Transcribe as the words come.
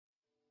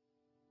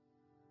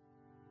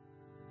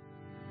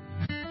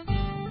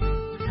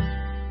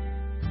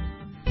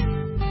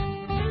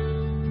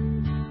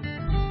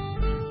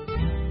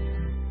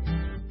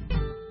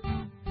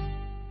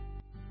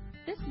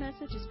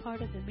message is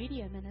part of the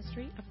media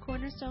ministry of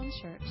Cornerstone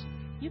Church.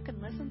 You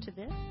can listen to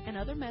this and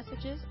other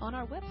messages on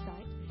our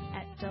website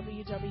at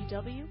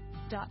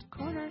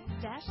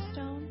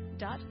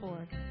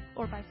www.corner-stone.org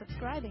or by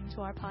subscribing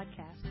to our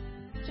podcast.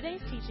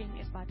 Today's teaching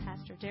is by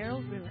Pastor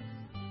Daryl Ruiz.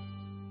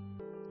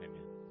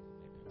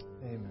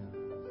 Amen.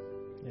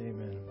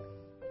 Amen.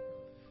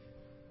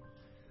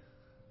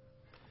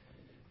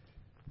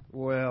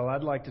 Well,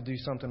 I'd like to do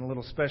something a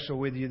little special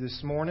with you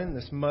this morning,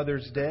 this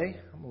Mother's Day.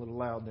 I'm a little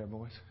loud there,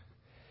 boys.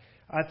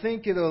 I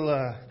think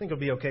it'll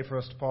be okay for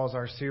us to pause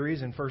our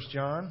series in 1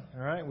 John.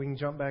 All right, we can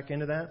jump back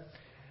into that.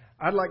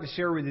 I'd like to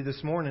share with you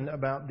this morning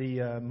about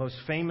the most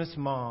famous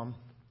mom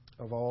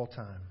of all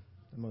time.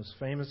 The most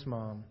famous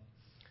mom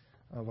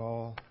of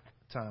all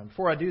time.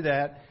 Before I do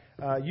that,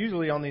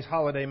 usually on these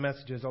holiday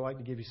messages, I like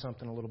to give you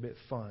something a little bit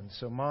fun.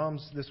 So,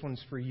 moms, this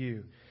one's for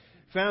you.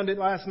 Found it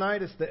last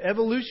night. It's the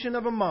evolution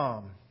of a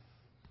mom.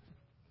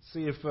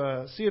 See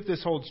if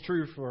this holds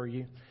true for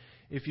you.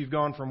 If you've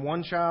gone from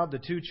one child to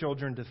 2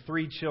 children to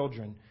 3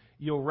 children,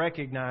 you'll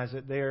recognize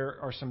that there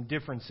are some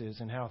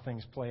differences in how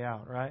things play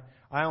out, right?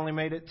 I only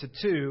made it to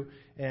 2,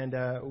 and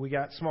we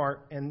got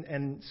smart,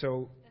 and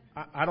so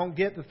I don't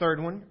get the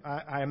third one.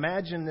 I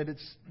imagine that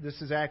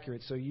this is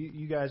accurate. So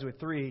you guys with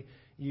 3,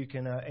 you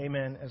can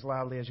amen as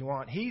loudly as you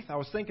want. Heath, I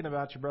was thinking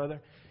about you,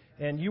 brother,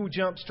 and you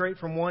jumped straight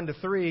from 1 to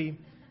 3,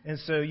 and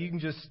so you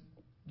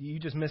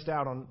just missed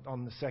out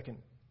on the second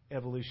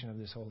evolution of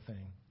this whole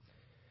thing.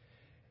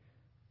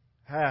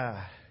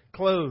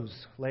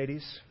 Clothes,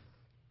 ladies.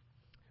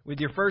 With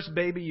your first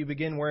baby, you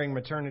begin wearing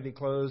maternity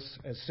clothes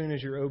as soon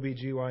as your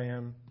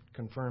OBGYN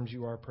confirms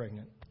you are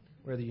pregnant,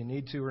 whether you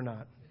need to or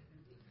not.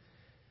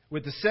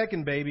 With the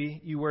second baby,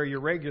 you wear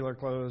your regular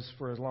clothes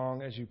for as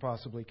long as you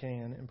possibly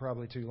can, and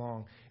probably too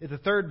long. At the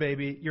third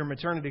baby, your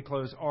maternity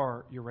clothes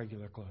are your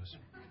regular clothes.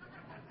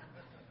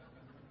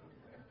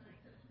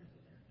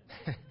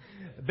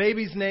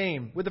 Baby's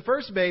name. With the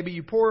first baby,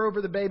 you pore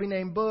over the baby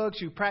name books.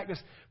 You practice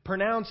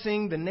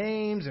pronouncing the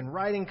names and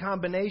writing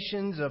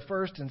combinations of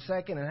first and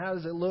second. And how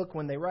does it look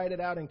when they write it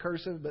out in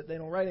cursive, but they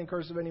don't write in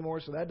cursive anymore,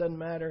 so that doesn't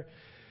matter.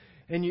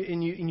 And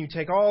you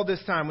take all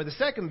this time. With the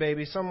second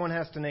baby, someone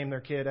has to name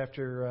their kid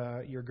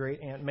after your great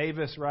Aunt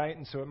Mavis, right?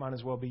 And so it might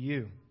as well be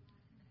you.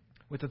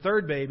 With the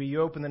third baby,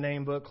 you open the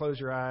name book, close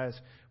your eyes,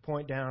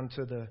 point down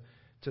to the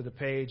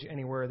page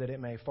anywhere that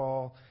it may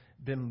fall.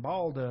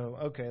 Bimbaldo.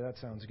 Okay, that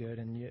sounds good,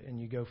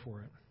 and you go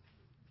for it.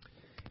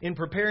 In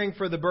preparing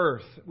for the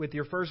birth, with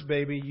your first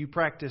baby, you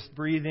practiced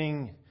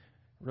breathing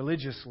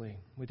religiously.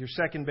 With your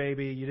second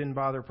baby, you didn't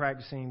bother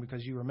practicing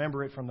because you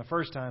remember it from the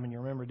first time, and you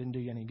remember it didn't do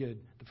you any good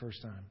the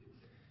first time.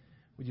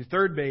 With your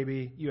third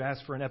baby, you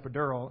asked for an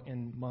epidural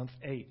in month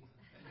 8.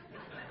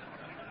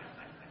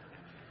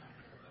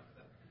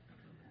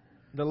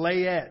 The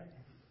layette.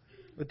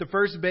 With the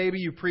first baby,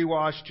 you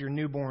pre-washed your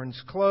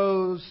newborn's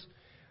clothes.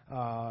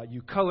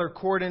 You color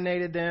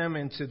coordinated them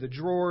into the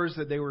drawers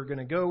that they were going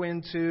to go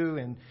into,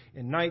 and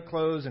in night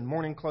clothes and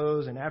morning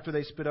clothes, and after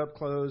they spit up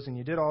clothes, and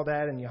you did all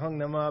that, and you hung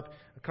them up,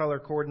 color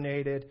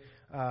coordinated.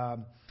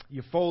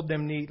 You fold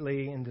them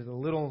neatly into the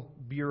little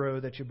bureau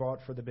that you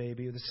bought for the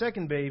baby. With the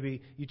second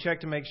baby, you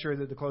check to make sure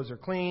that the clothes are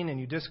clean, and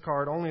you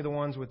discard only the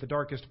ones with the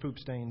darkest poop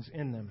stains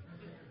in them.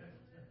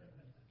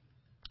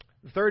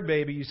 The third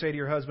baby, you say to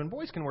your husband,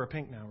 boys can wear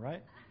pink now,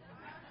 right?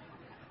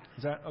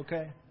 Is that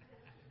okay?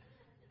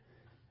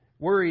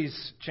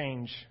 Worries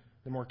change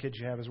the more kids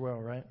you have as well,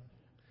 right?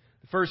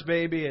 The first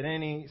baby, at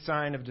any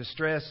sign of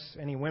distress,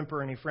 any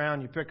whimper, any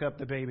frown, you pick up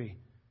the baby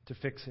to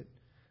fix it.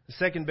 The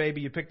second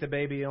baby, you pick the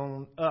baby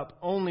up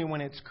only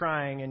when it's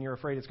crying and you're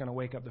afraid it's going to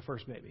wake up the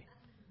first baby.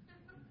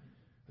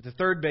 With the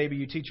third baby,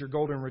 you teach your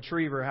golden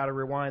retriever how to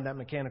rewind that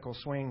mechanical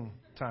swing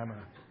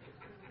timer.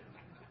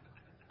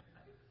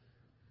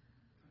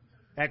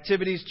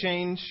 Activities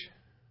change.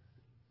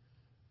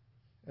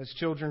 As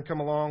children come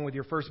along with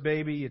your first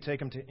baby, you take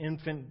them to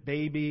infant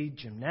baby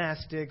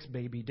gymnastics,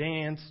 baby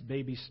dance,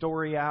 baby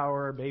story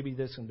hour, baby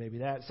this and baby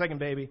that. Second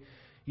baby,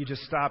 you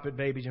just stop at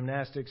baby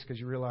gymnastics because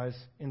you realize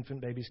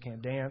infant babies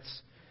can't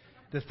dance.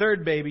 The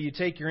third baby, you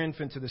take your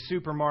infant to the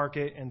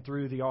supermarket and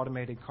through the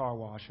automated car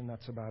wash, and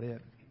that's about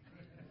it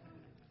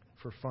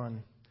for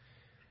fun.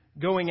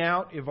 Going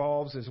out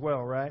evolves as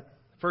well, right?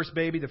 First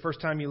baby, the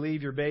first time you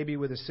leave your baby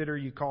with a sitter,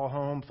 you call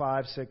home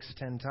 5, 6,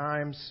 10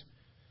 times.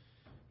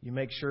 You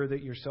make sure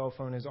that your cell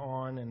phone is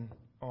on and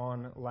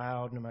on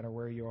loud no matter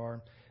where you are.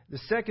 The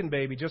second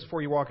baby, just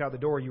before you walk out the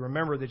door, you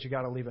remember that you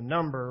got to leave a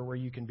number where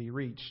you can be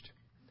reached.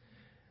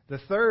 The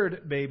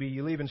third baby,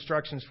 you leave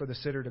instructions for the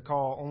sitter to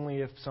call only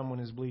if someone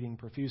is bleeding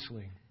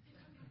profusely.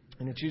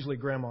 And it's usually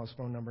grandma's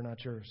phone number,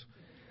 not yours.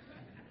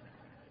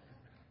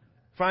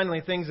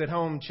 Finally, things at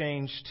home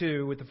change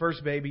too. With the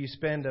first baby, you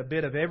spend a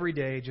bit of every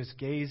day just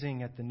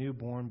gazing at the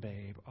newborn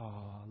babe.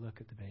 Oh,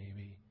 look at the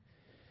baby.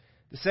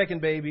 The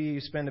second baby, you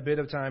spend a bit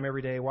of time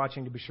every day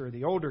watching to be sure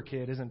the older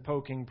kid isn't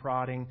poking,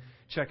 prodding,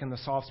 checking the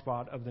soft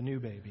spot of the new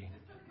baby.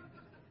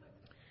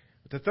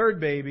 With the third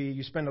baby,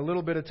 you spend a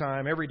little bit of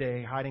time every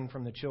day hiding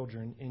from the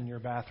children in your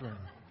bathroom.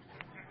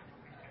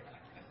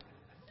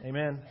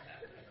 Amen.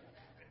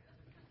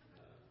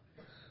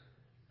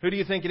 Who do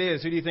you think it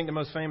is? Who do you think the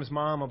most famous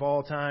mom of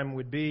all time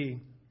would be?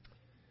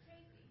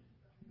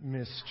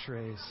 Miss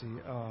Tracy.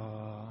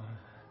 All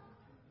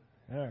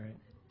right.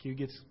 Q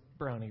gets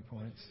brownie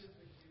points.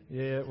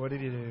 Yeah, what did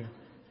you do?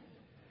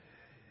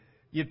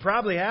 You'd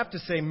probably have to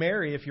say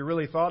Mary if you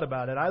really thought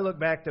about it. I look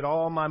back at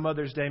all my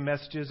Mother's Day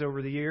messages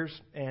over the years,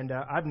 and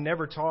I've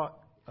never taught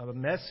a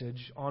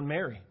message on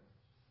Mary.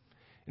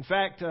 In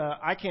fact,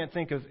 I can't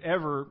think of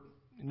ever,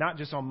 not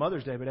just on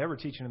Mother's Day, but ever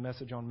teaching a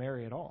message on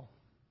Mary at all.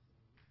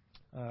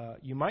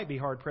 You might be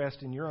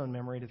hard-pressed in your own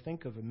memory to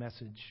think of a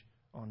message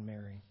on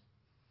Mary.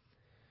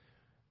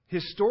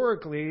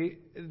 Historically,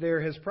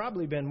 there has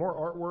probably been more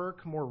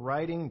artwork, more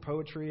writing,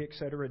 poetry,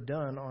 etc.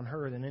 done on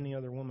her than any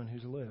other woman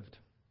who's lived.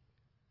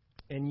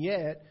 And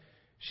yet,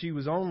 she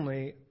was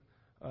only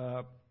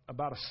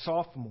about a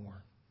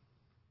sophomore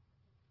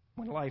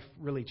when life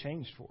really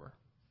changed for her.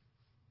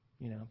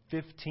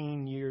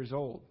 15 years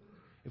old.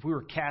 If we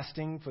were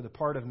casting for the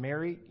part of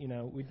Mary,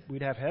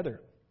 we'd have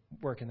Heather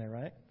working there,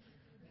 right?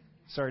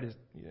 Sorry to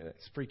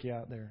freak you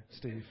out there,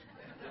 Steve.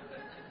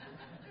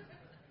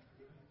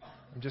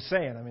 I'm just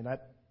saying.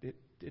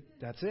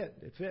 That's it.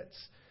 It fits.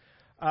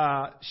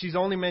 She's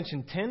only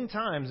mentioned 10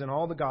 times in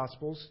all the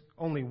Gospels,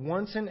 only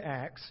once in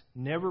Acts,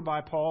 never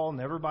by Paul,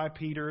 never by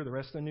Peter, the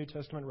rest of the New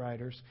Testament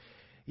writers.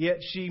 Yet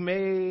she's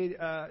made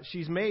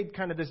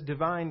kind of this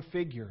divine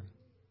figure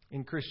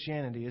in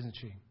Christianity, isn't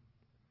she?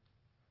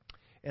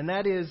 And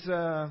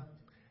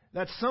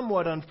that's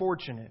somewhat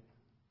unfortunate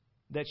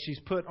that she's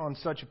put on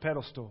such a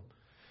pedestal.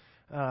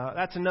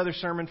 That's another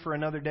sermon for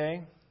another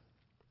day.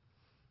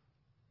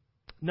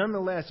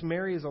 Nonetheless,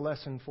 Mary is a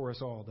lesson for us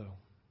all, though.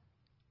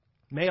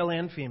 Male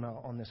and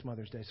female on this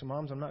Mother's Day. So,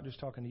 moms, I'm not just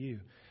talking to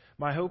you.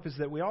 My hope is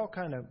that we all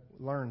kind of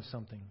learn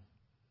something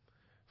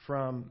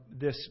from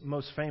this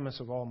most famous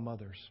of all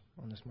mothers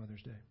on this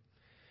Mother's Day.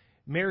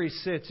 Mary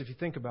sits, if you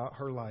think about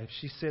her life,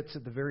 she sits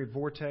at the very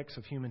vortex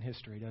of human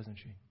history, doesn't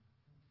she?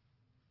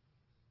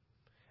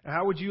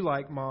 How would you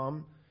like,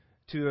 Mom,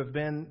 to have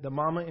been the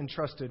mama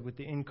entrusted with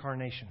the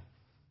incarnation?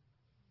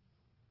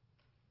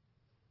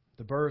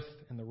 The birth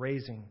and the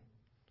raising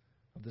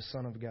of the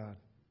Son of God.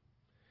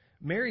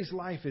 Mary's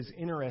life is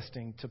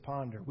interesting to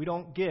ponder. We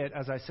don't get,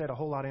 as I said, a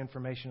whole lot of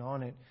information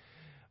on it.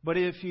 But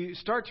if you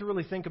start to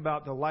really think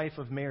about the life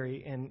of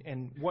Mary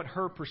and what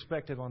her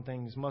perspective on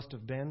things must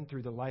have been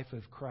through the life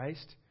of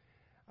Christ,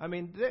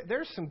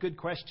 there's some good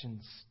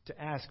questions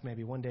to ask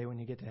maybe one day when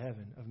you get to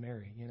heaven of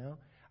Mary,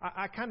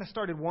 I kind of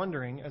started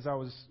wondering as I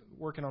was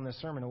working on this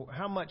sermon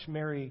how much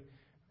Mary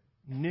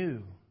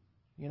knew.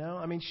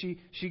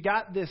 She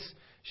got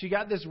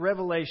this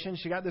revelation,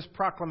 she got this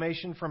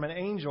proclamation from an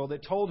angel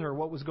that told her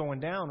what was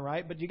going down,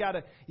 right? But you got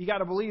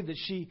to believe that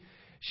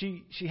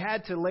she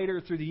had to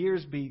later through the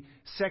years be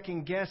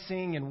second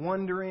guessing and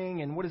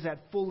wondering, and what does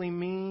that fully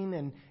mean?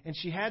 And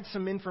she had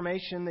some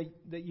information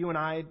that you and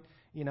I,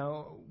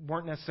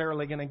 weren't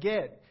necessarily going to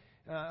get.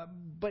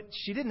 But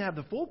she didn't have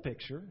the full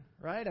picture,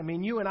 right?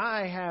 You and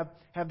I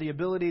have the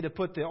ability to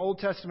put the Old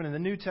Testament and the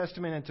New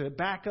Testament and to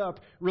back up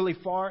really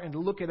far and to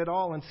look at it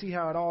all and see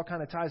how it all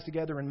kind of ties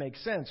together and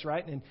makes sense,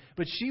 right?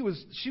 But she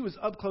was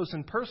up close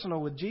and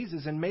personal with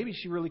Jesus, and maybe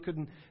she really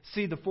couldn't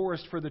see the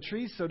forest for the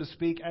trees, so to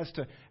speak, as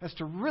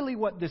to really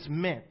what this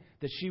meant,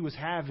 that she was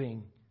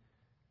having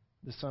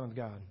the Son of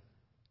God.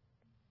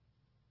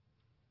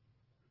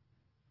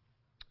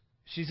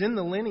 She's in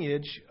the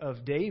lineage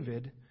of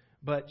David,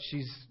 but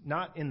she's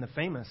not in the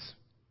famous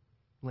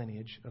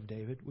lineage of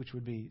David, which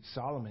would be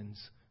Solomon's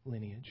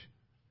lineage.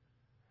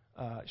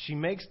 She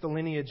makes the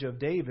lineage of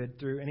David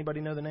through,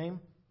 anybody know the name?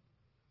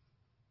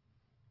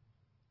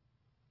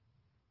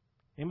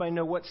 Anybody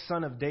know what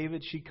son of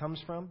David she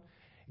comes from?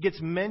 It gets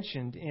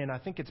mentioned in, I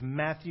think it's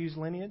Matthew's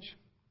lineage,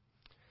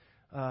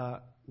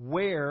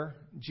 where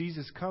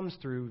Jesus comes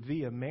through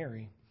via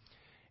Mary.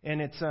 And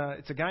it's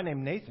a guy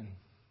named Nathan.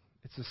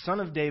 It's a son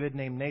of David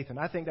named Nathan.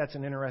 I think that's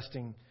an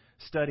interesting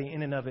study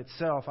in and of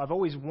itself. I've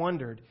always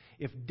wondered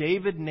if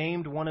David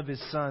named one of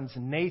his sons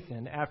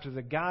Nathan after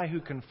the guy who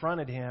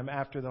confronted him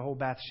after the whole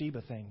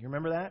Bathsheba thing. You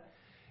remember that?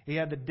 He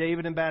had the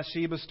David and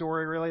Bathsheba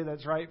story, really,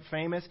 that's right,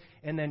 famous.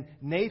 And then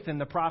Nathan,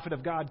 the prophet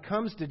of God,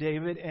 comes to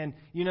David, and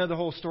you know the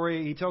whole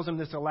story. He tells him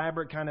this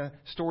elaborate kind of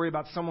story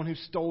about someone who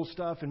stole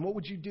stuff, and what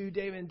would you do,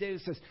 David? And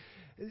David says,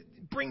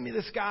 bring me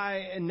this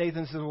guy. And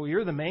Nathan says, well,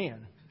 you're the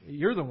man.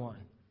 You're the one.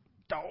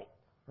 Don't.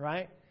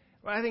 Right?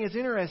 Well, I think it's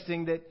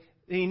interesting that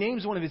he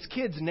names one of his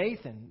kids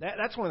Nathan.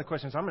 That's one of the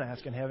questions I'm going to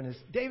ask in heaven is,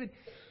 David,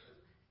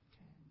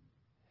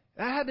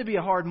 that had to be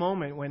a hard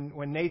moment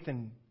when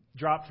Nathan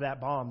dropped that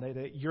bomb,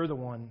 that you're the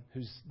one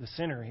who's the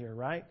sinner here,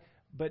 right?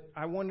 But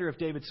I wonder if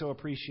David so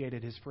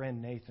appreciated his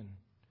friend Nathan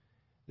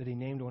that he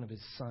named one of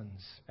his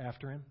sons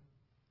after him.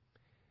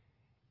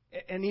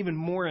 And even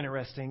more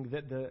interesting,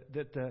 that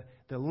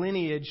the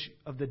lineage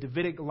of the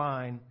Davidic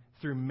line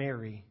through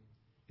Mary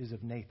is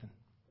of Nathan.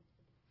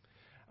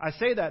 I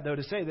say that, though,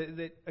 to say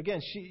that again,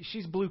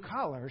 she's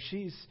blue-collar.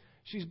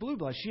 She's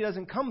blue-blood. She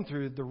doesn't come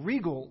through the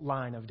regal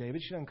line of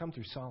David. She doesn't come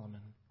through Solomon.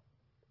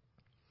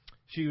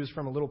 She was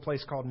from a little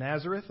place called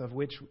Nazareth, of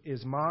which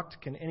is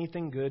mocked, can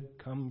anything good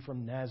come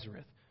from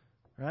Nazareth?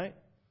 Right?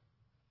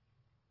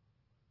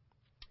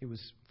 It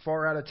was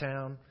far out of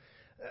town.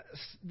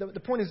 The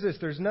point is this: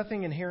 there's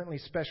nothing inherently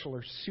special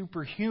or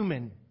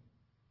superhuman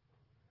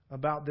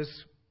about this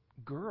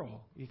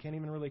girl. You can't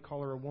even really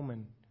call her a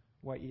woman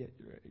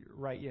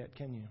right yet,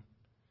 can you?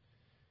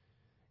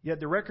 Yet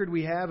the record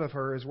we have of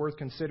her is worth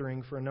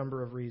considering for a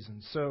number of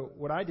reasons. So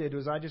what I did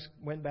was I just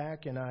went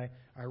back and I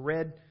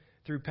read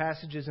through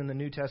passages in the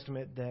New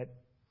Testament that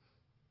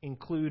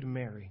include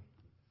Mary.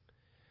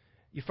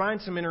 You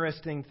find some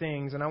interesting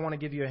things, and I want to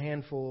give you a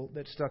handful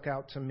that stuck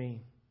out to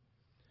me.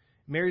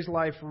 Mary's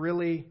life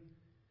really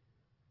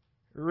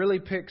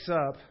picks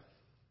up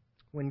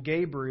when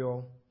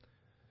Gabriel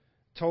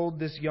told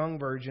this young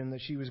virgin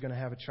that she was going to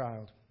have a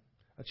child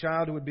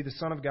who would be the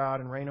Son of God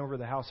and reign over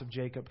the house of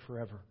Jacob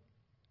forever.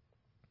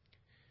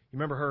 You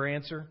remember her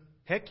answer?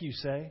 Heck, you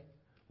say.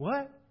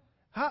 What?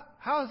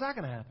 How is that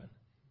going to happen?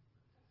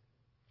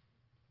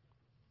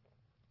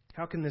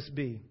 How can this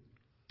be?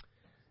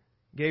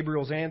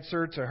 Gabriel's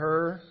answer to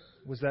her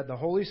was that the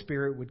Holy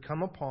Spirit would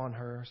come upon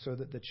her so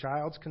that the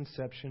child's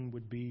conception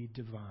would be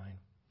divine.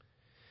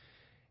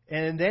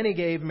 And then he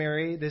gave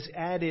Mary this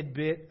added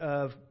bit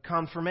of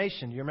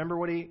confirmation. Do you remember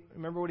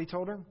what he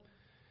told her?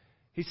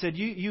 He said,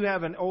 you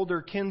have an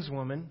older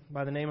kinswoman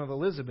by the name of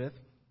Elizabeth.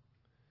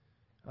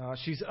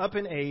 She's up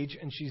in age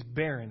and she's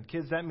barren.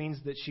 Kids, that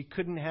means that she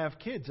couldn't have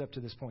kids up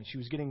to this point. She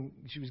was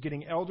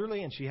getting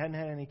elderly and she hadn't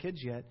had any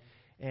kids yet.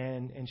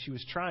 And she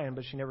was trying,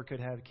 but she never could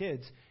have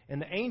kids.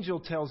 And the angel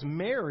tells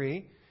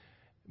Mary,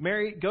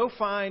 go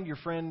find your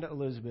friend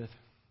Elizabeth.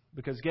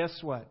 Because guess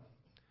what?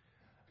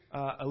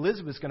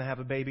 Elizabeth's going to have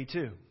a baby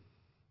too.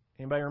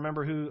 Anybody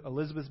remember who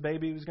Elizabeth's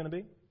baby was going to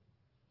be?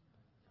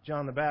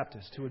 John the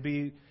Baptist, who would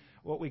be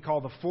what we call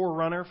the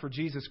forerunner for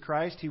Jesus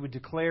Christ. He would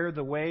declare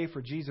the way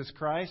for Jesus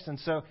Christ. And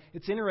so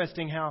it's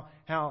interesting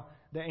how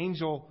the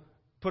angel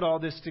put all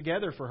this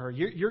together for her.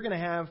 You're going to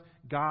have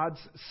God's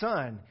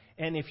Son.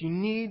 And if you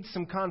need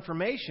some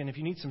confirmation, if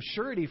you need some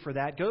surety for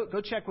that,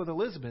 go check with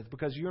Elizabeth,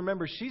 because you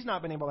remember she's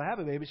not been able to have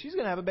a baby. She's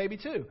going to have a baby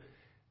too.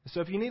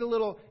 So if you need a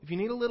little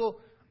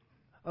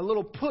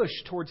push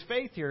towards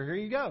faith here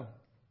you go.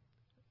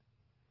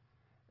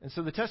 And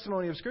so the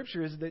testimony of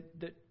Scripture is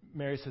that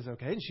Mary says,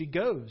 okay, and she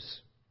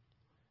goes.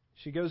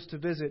 She goes to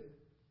visit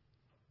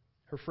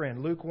her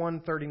friend. Luke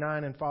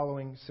 1:39 and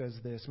following says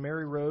this: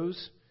 Mary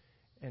rose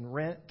and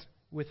went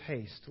with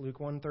haste, Luke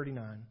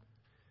 1:39,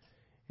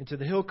 into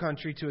the hill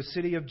country to a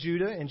city of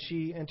Judah, and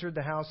she entered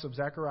the house of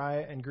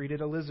Zechariah and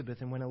greeted Elizabeth.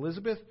 And when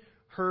Elizabeth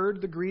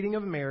heard the greeting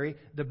of Mary,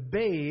 the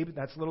babe,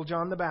 that's little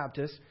John the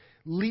Baptist,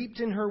 leaped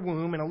in her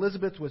womb, and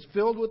Elizabeth was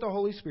filled with the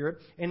Holy Spirit,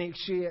 and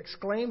she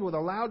exclaimed with a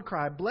loud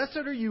cry,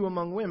 "Blessed are you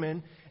among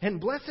women, and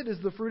blessed is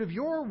the fruit of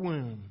your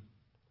womb.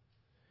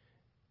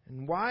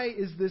 And why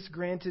is this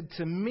granted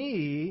to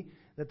me,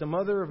 that the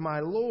mother of my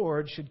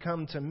Lord should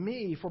come to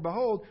me? For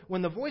behold,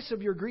 when the voice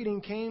of your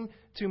greeting came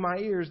to my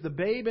ears, the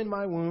babe in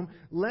my womb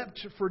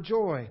leapt for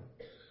joy."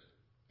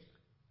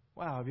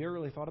 Wow, have you ever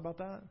really thought about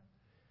that?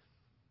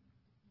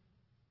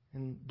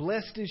 And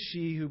blessed is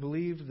she who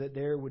believed that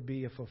there would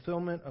be a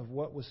fulfillment of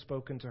what was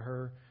spoken to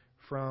her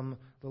from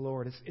the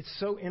Lord. It's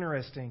so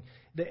interesting.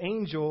 The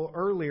angel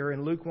earlier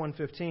in Luke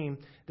 1:15,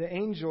 the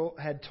angel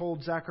had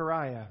told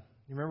Zechariah,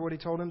 you remember what he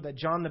told him? That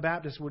John the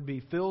Baptist would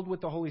be filled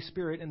with the Holy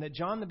Spirit, and that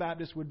John the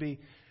Baptist would be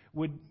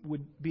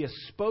a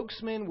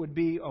spokesman, would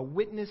be a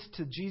witness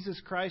to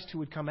Jesus Christ who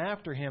would come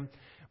after him.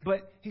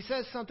 But he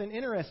says something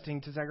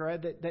interesting to Zechariah,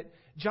 that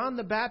John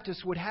the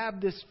Baptist would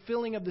have this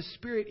filling of the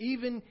Spirit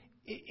even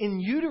in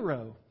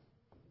utero.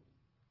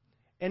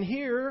 And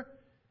here,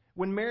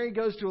 when Mary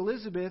goes to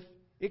Elizabeth,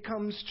 it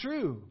comes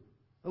true.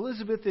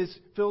 Elizabeth is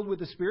filled with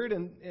the Spirit,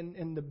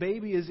 and the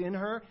baby is in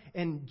her,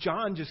 and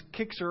John just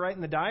kicks her right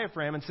in the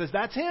diaphragm and says,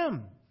 "That's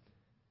him."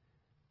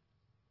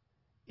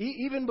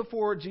 Even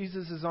before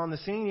Jesus is on the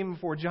scene, even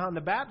before John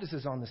the Baptist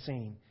is on the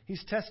scene,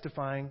 he's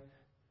testifying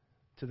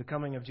to the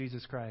coming of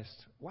Jesus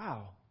Christ.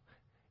 Wow.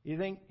 You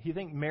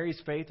think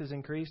Mary's faith has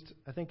increased?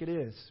 I think it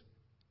is.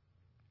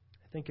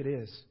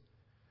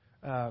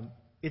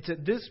 It's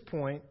at this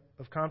point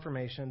of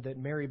confirmation that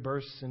Mary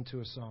bursts into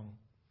a song.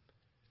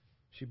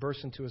 She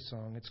bursts into a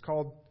song. It's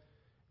called,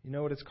 you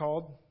know what it's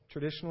called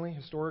traditionally,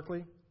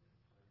 historically?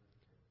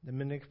 The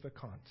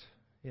Magnificat.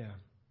 Yeah.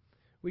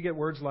 We get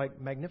words like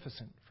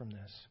magnificent from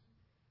this.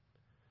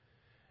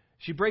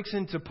 She breaks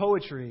into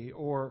poetry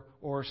or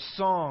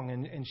song,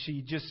 and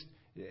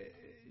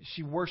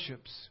she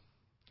worships.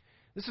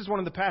 This is one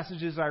of the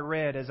passages I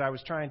read as I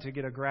was trying to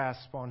get a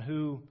grasp on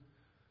who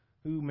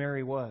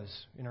Mary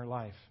was in her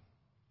life.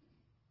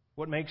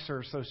 What makes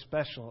her so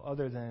special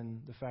other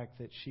than the fact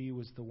that she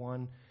was the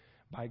one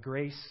by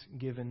grace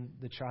given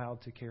the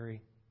child to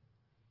carry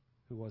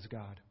who was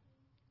God.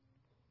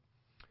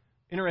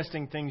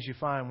 Interesting things you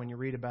find when you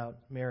read about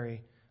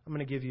Mary. I'm going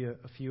to give you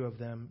a few of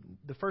them.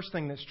 The first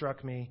thing that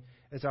struck me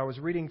as I was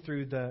reading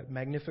through the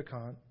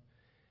Magnificat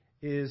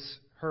is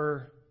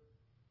her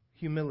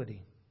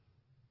humility.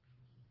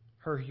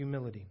 Her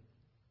humility.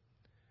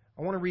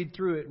 I want to read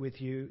through it with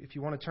you. If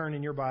you want to turn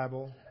in your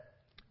Bible,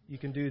 you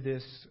can do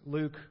this.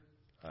 Luke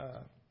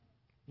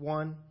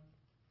 1,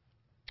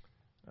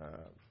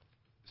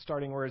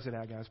 starting, where is it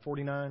at, guys?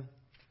 49.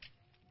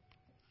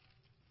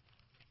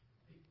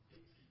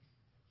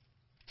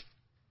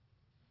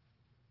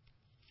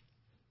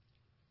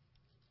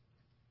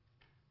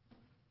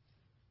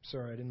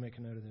 Sorry, I didn't make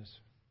a note of this.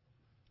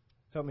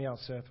 Help me out,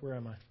 Seth. Where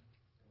am I?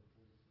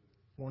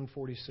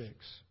 146.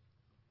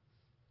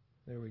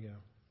 There we go.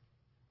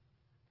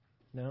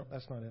 No,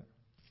 that's not it.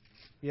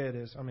 Yeah, it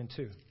is. I'm in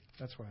 2.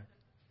 That's why.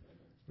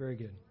 Very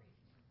good.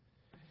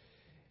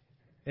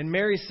 And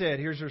Mary said,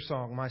 here's her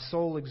song, "My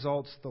soul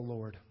exalts the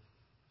Lord."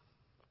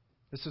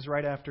 This is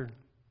right after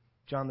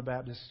John the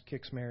Baptist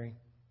kicks Mary.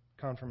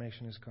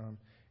 Confirmation has come.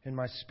 "And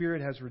my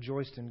spirit has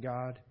rejoiced in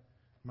God,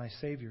 my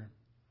Savior.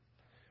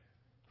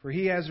 For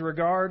He has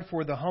regard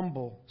for the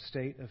humble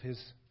state of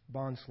His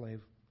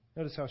bondslave."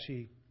 Notice how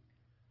she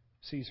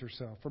sees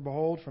herself. "For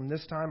behold, from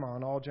this time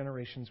on, all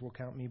generations will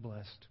count me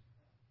blessed.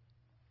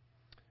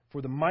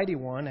 For the Mighty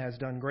One has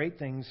done great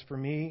things for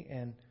me,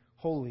 and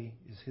holy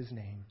is His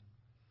name.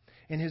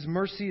 And His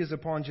mercy is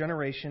upon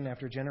generation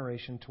after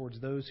generation towards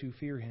those who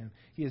fear Him.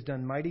 He has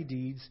done mighty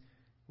deeds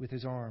with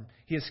His arm.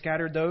 He has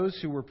scattered those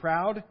who were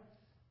proud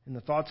in the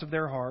thoughts of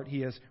their heart.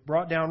 He has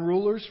brought down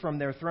rulers from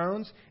their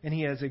thrones, and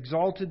He has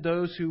exalted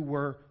those who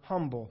were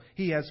humble.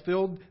 He has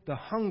filled the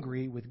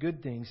hungry with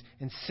good things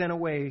and sent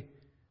away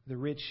the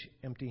rich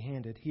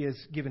empty-handed. He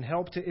has given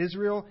help to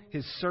Israel,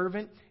 His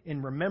servant,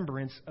 in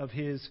remembrance of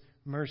His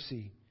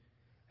mercy,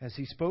 as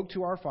He spoke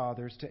to our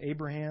fathers, to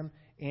Abraham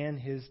and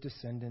his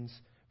descendants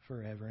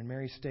forever." And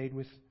Mary stayed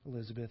with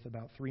Elizabeth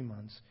about 3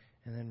 months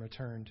and then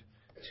returned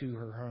to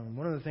her home.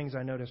 One of the things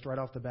I noticed right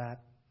off the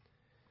bat,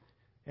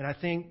 and I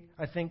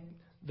think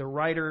the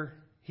writer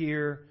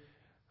here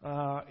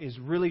is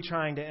really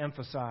trying to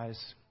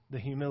emphasize the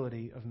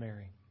humility of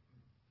Mary.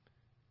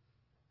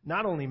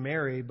 Not only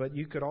Mary, but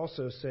you could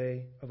also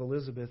say of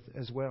Elizabeth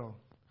as well.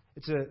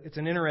 It's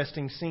an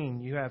interesting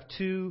scene. You have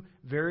 2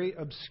 very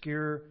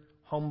obscure,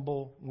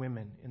 humble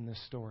women in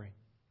this story.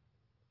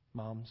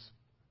 Moms.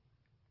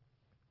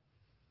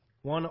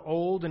 One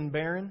old and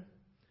barren,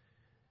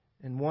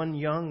 and one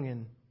young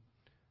and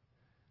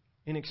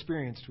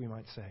inexperienced, we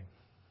might say.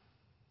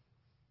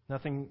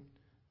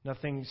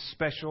 Nothing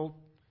special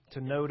to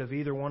note of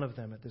either one of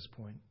them at this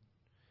point.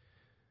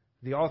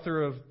 The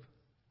author of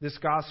this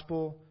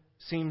gospel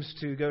seems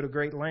to go to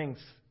great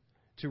lengths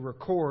to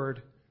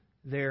record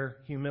their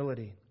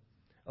humility.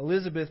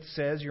 Elizabeth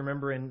says, you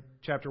remember in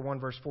chapter 1,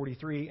 verse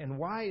 43, "And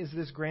why is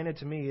this granted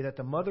to me, that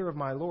the mother of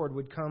my Lord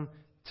would come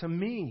to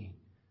me?"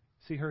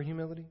 See her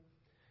humility?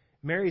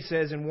 Mary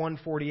says in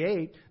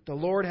 1:48, "The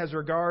Lord has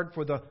regard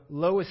for the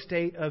low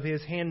estate of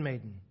His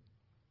handmaiden."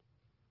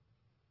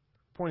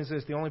 The point is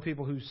this: the only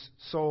people whose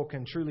soul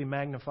can truly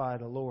magnify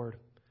the Lord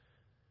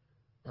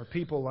are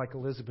people like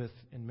Elizabeth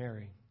and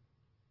Mary,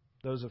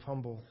 those of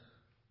humble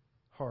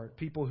heart,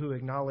 people who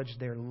acknowledge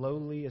their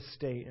lowly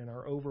estate and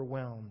are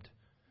overwhelmed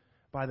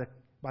by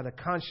the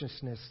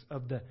consciousness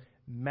of the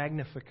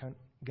magnificent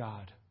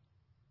God.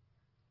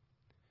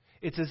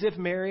 It's as if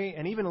Mary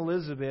and even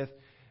Elizabeth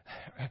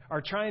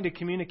are trying to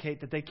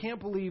communicate that they can't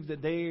believe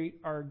that they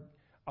are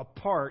a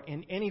part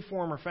in any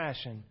form or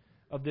fashion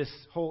of this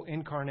whole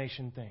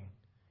incarnation thing.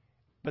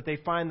 But they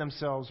find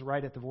themselves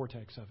right at the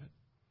vortex of it.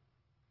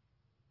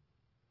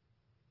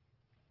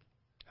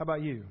 How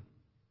about you?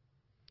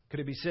 Could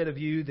it be said of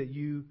you that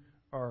you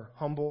are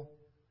humble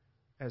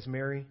as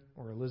Mary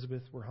or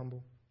Elizabeth were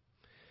humble?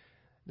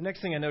 The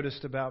next thing I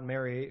noticed about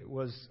Mary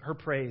was her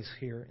praise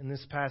here. In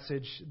this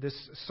passage, this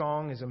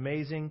song is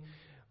amazing,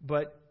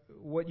 but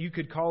what you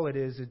could call it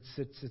is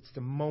it's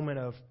the moment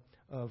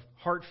of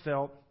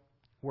heartfelt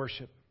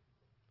worship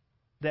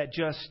that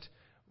just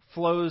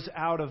flows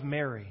out of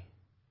Mary.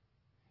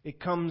 It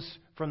comes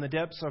from the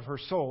depths of her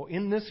soul.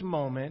 In this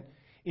moment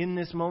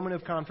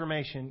of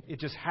confirmation, it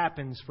just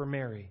happens for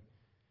Mary.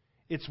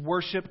 It's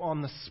worship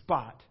on the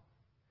spot.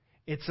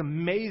 It's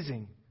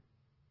amazing,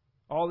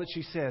 all that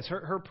she says.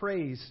 Her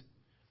praise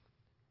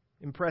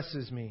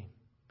impresses me.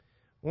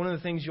 One of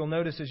the things you'll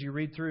notice as you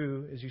read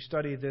through, as you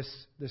study this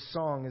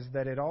song, is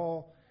that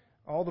all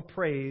the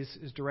praise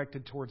is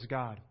directed towards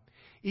God.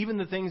 Even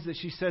the things that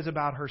she says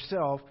about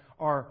herself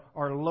are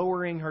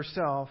lowering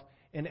herself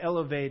and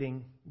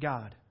elevating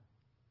God.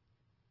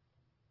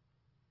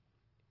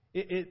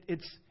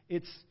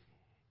 It's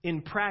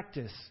in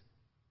practice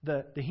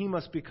the He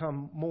must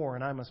become more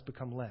and I must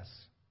become less.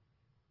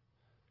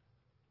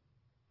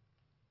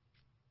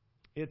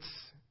 It's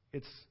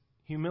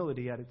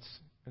humility at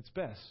its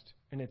best,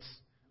 and it's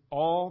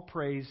all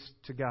praise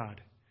to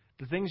God.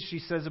 The things she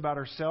says about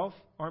herself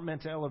aren't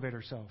meant to elevate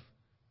herself.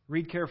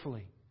 Read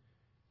carefully.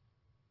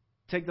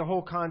 Take the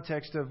whole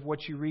context of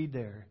what you read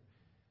there.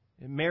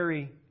 And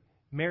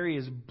Mary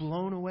is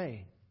blown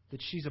away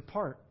that she's a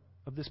part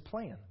of this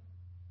plan.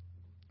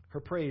 Her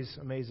praise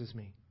amazes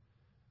me.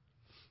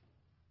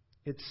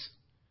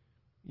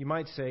 You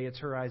might say it's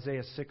her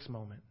Isaiah 6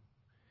 moment.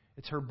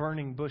 It's her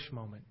burning bush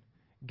moment.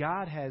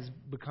 God has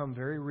become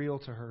very real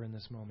to her in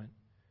this moment.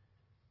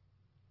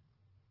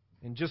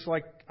 And just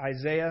like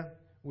Isaiah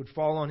would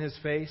fall on his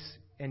face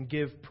and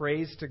give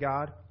praise to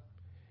God,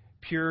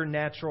 pure,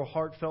 natural,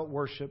 heartfelt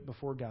worship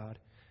before God,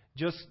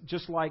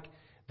 just like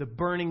the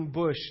burning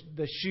bush,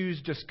 the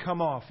shoes just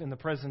come off in the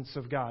presence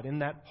of God. In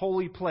that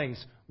holy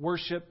place,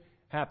 worship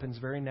happens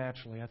very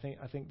naturally. I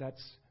think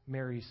that's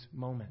Mary's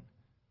moment.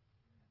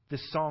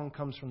 This song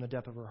comes from the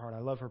depth of her heart. I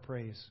love her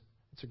praise.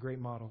 It's a great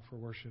model for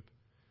worship.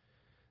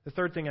 The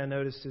third thing I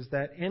noticed is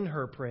that in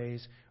her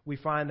praise, we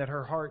find that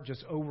her heart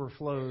just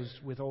overflows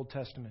with Old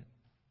Testament.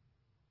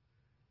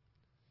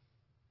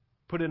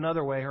 Put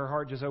another way, her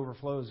heart just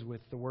overflows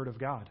with the Word of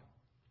God.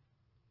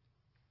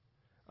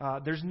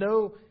 There's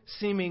no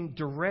seeming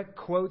direct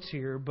quotes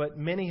here, but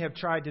many have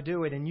tried to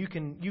do it, and you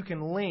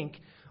can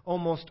link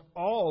almost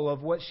all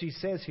of what she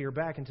says here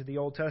back into the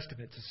Old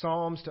Testament, to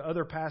Psalms, to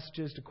other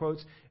passages, to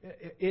quotes.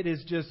 It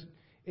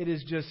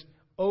is just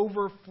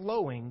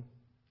overflowing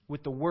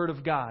with the Word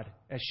of God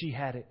as she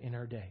had it in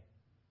her day.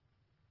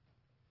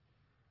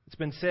 It's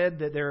been said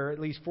that there are at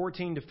least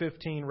 14 to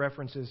 15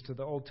 references to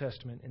the Old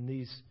Testament in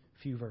these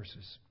few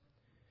verses.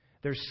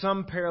 There's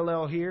some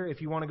parallel here.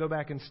 If you want to go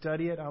back and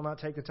study it, I'll not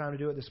take the time to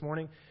do it this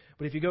morning.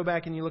 But if you go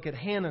back and you look at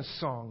Hannah's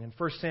song in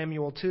 1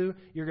 Samuel 2,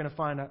 you're going to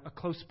find a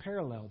close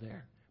parallel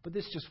there. But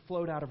this just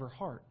flowed out of her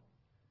heart.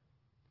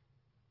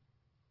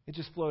 It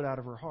just flowed out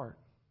of her heart.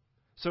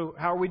 So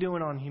how are we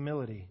doing on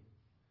humility?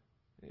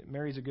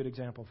 Mary's a good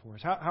example for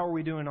us. How are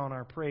we doing on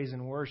our praise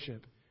and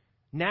worship?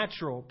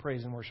 Natural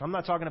praise and worship. I'm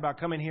not talking about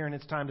coming here and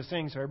it's time to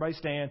sing, so everybody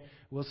stand.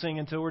 We'll sing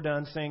until we're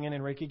done singing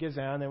and Ricky gets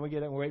down, and then we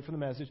get it and we wait for the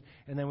message,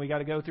 and then we got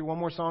to go through one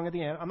more song at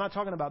the end. I'm not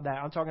talking about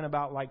that. I'm talking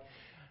about like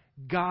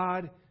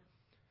God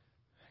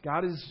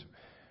is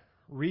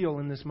real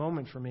in this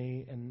moment for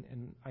me,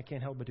 and I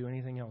can't help but do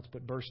anything else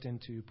but burst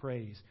into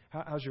praise.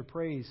 How's your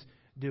praise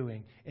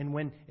doing? And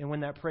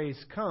when that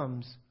praise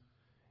comes,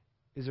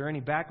 is there any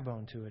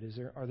backbone to it?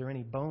 Are there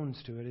any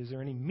bones to it? Is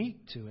there any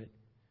meat to it?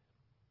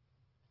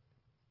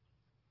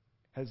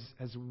 Has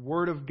the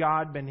Word of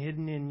God been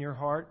hidden in your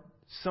heart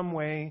some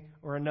way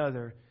or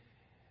another,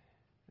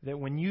 that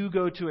when you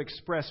go to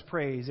express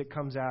praise, it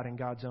comes out in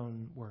God's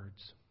own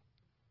words?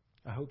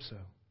 I hope so.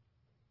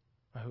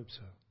 I hope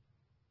so.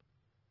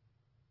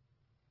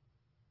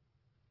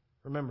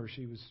 Remember,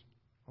 she was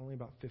only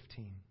about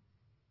 15.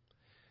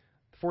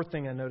 The fourth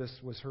thing I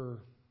noticed was her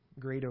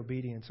great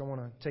obedience. I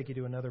want to take you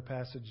to another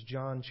passage.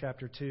 John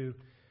chapter 2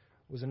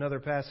 was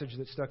another passage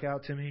that stuck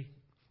out to me.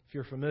 If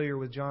you're familiar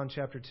with John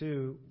chapter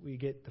 2, we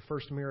get the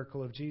first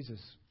miracle of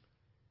Jesus.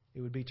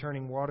 It would be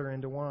turning water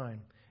into wine.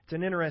 It's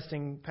an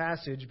interesting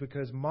passage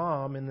because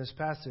Mom in this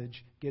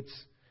passage gets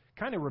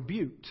kind of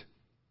rebuked.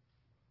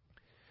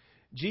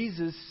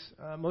 Jesus,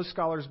 most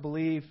scholars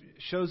believe,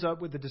 shows up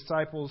with the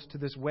disciples to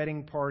this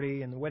wedding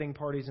party, and the wedding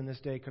parties in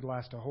this day could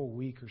last a whole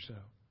week or so.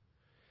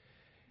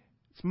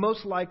 It's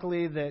most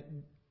likely that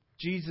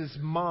Jesus'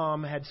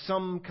 mom had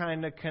some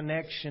kind of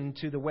connection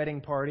to the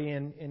wedding party,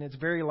 and it's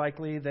very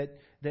likely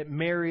that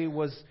Mary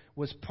was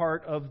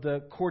part of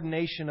the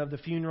coordination of the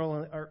funeral,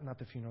 or not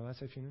the funeral, did I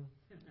say funeral?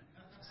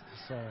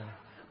 Sorry.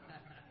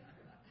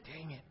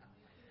 Dang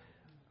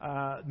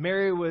it.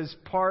 Mary was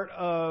part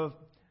of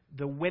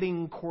the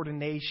wedding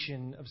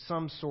coordination of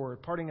some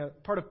sort, part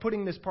of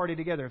putting this party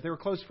together. If they were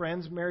close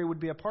friends, Mary would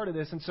be a part of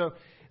this. And so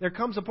there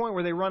comes a point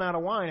where they run out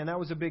of wine, and that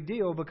was a big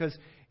deal because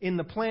in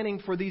the planning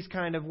for these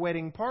kind of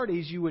wedding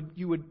parties, you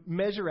would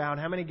measure out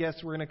how many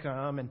guests were going to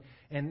come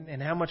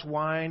and how much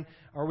wine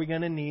are we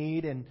going to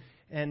need. And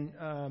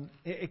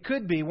it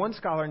could be, one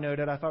scholar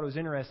noted, I thought it was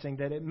interesting,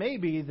 that it may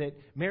be that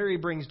Mary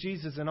brings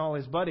Jesus and all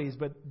his buddies,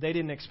 but they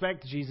didn't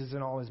expect Jesus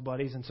and all his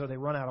buddies, and so they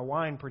run out of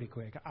wine pretty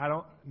quick. I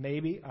don't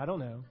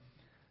know.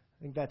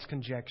 I think that's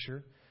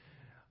conjecture.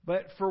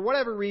 But for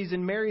whatever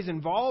reason, Mary's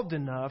involved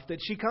enough that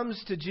she comes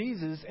to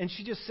Jesus and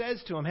she just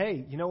says to him,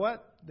 hey, you know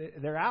what?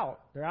 They're out.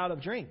 They're out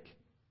of drink.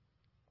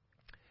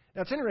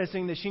 Now, it's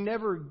interesting that she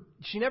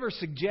never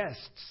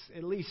suggests,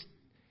 at least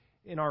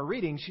in our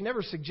reading, she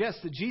never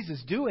suggests that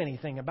Jesus do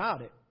anything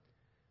about it.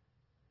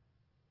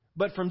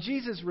 But from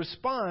Jesus'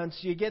 response,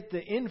 you get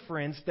the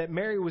inference that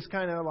Mary was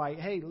kind of like,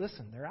 hey,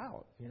 listen, they're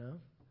out, you know.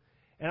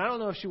 And I don't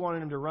know if she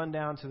wanted him to run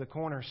down to the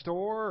corner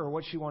store or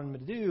what she wanted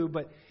him to do,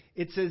 but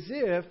it's as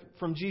if,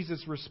 from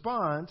Jesus'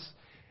 response,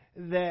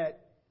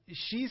 that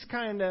she's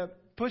kind of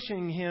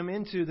pushing him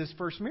into this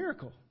first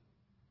miracle.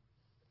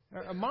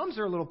 Moms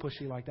are a little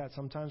pushy like that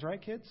sometimes,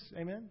 right, kids?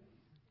 Amen?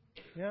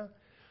 Yeah.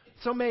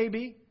 So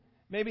maybe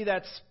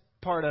that's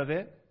part of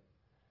it.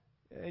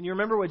 And you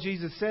remember what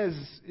Jesus says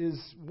is,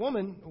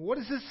 woman, what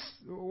is this?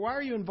 Why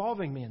are you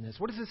involving me in this?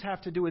 What does this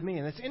have to do with me?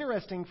 And it's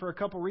interesting for a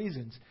couple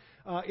reasons.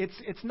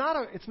 It's not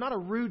a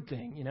rude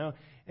thing, you know.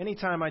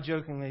 Anytime I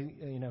jokingly,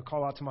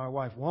 call out to my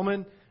wife,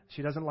 woman,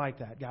 she doesn't like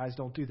that. Guys,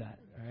 don't do that.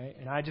 All right?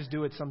 And I just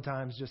do it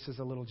sometimes just as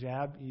a little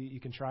jab. You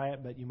can try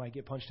it, but you might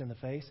get punched in the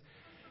face.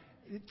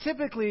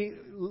 Typically,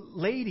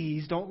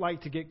 ladies don't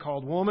like to get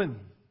called woman,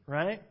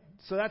 right?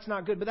 So that's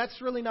not good. But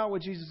that's really not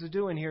what Jesus is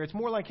doing here. It's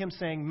more like him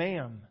saying,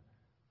 ma'am.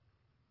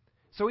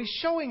 So he's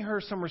showing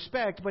her some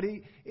respect, but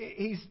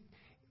he's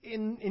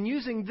in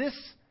using this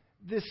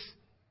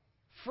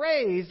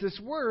phrase, this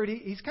word,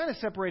 he's kind of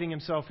separating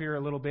himself here a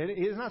little bit.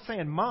 He's not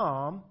saying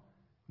mom,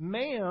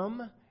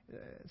 ma'am.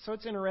 So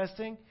it's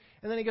interesting.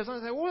 And then he goes on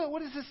to say,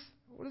 what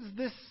does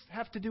this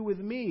have to do with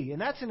me? And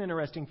that's an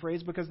interesting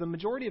phrase because the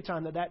majority of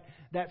time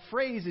that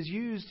phrase is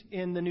used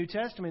in the New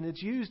Testament,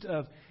 it's used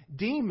of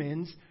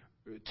demons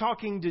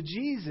talking to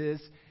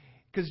Jesus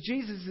because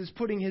Jesus is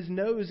putting his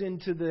nose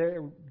into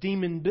their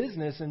demon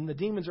business, and the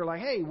demons are like,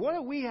 hey, what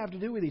do we have to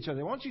do with each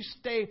other? Why don't you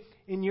stay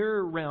in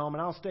your realm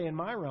and I'll stay in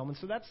my realm? And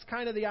so that's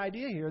kind of the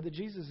idea here that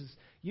Jesus is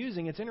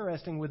using. It's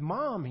interesting with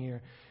mom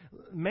here.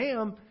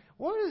 Ma'am,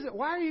 what is it?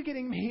 Why are you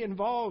getting me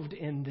involved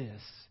in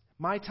this?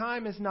 My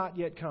time has not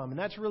yet come. And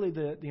that's really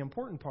the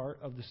important part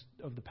of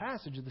the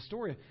passage, of the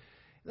story.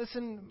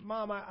 Listen,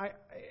 Mom, I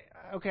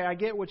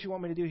get what you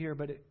want me to do here,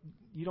 but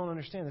you don't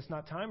understand. It's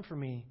not time for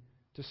me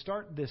to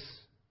start this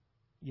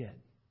yet.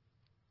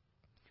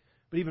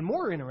 But even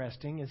more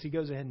interesting is he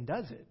goes ahead and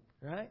does it,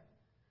 right?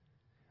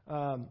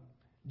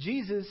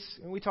 Jesus,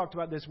 and we talked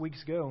about this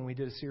weeks ago when we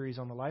did a series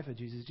on the life of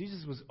Jesus.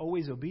 Jesus was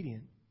always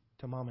obedient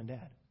to Mom and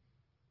Dad.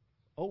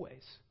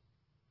 Always.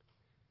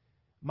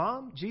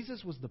 Mom,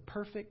 Jesus was the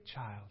perfect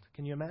child.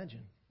 Can you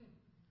imagine?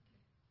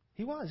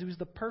 He was. He was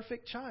the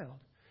perfect child.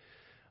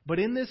 But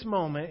in this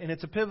moment, and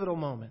it's a pivotal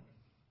moment,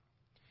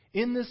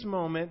 in this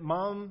moment,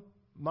 Mom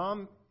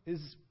is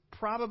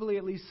probably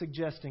at least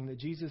suggesting that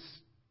Jesus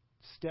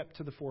stepped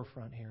to the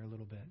forefront here a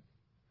little bit.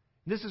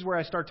 This is where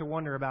I start to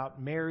wonder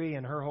about Mary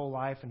and her whole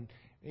life and,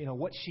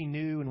 what she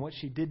knew and what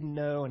she didn't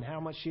know and how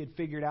much she had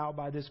figured out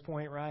by this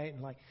point, right?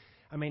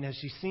 And has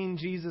she seen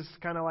Jesus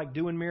kind of like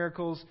doing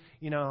miracles,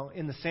 in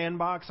the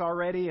sandbox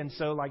already? And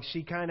so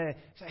she kind of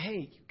said,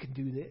 hey, you can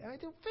do this.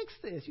 Don't fix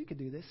this. You can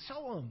do this.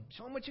 Show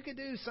them what you can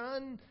do,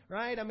 son.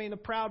 Right? A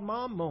proud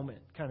mom moment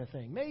kind of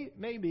thing.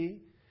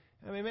 Maybe.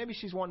 Maybe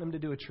she's wanting him to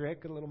do a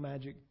trick, a little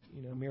magic,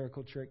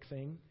 miracle trick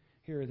thing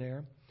here or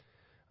there.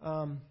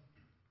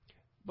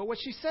 But what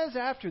she says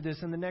after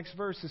this in the next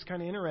verse is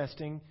kind of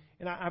interesting.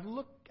 And I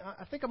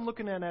think I'm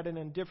looking at it in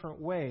a different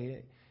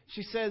way.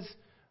 She says,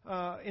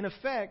 in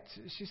effect,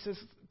 she says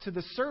to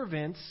the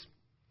servants,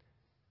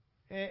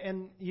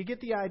 and you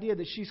get the idea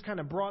that she's kind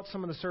of brought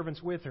some of the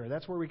servants with her.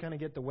 That's where we kind of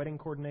get the wedding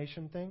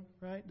coordination thing,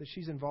 right? That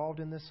she's involved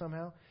in this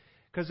somehow.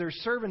 Because there's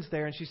servants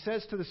there, and she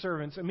says to the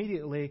servants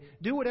immediately,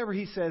 do whatever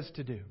he says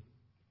to do.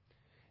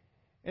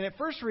 And at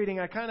first reading,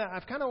 I've kind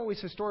of always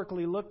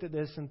historically looked at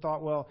this and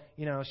thought, well,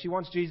 she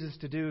wants Jesus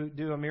to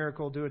do a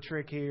miracle, do a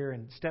trick here,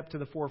 and step to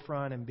the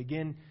forefront and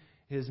begin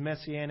his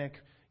messianic,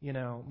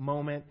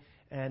 moment.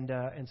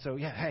 And so,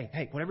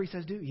 hey, whatever he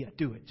says do,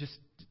 do it. Just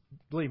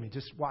believe me,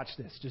 just watch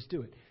this, just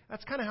do it.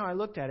 That's kind of how I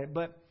looked at it.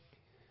 But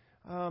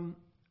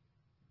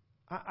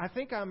I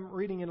think I'm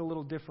reading it a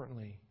little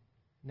differently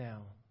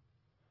now.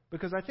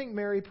 Because I think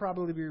Mary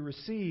probably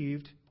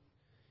received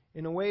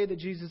in a way that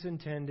Jesus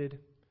intended,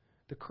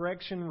 the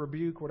correction,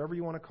 rebuke, whatever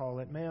you want to call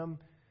it. Ma'am,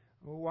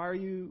 why are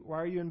you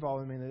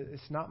involving me?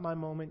 It's not my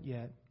moment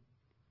yet.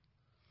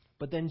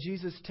 But then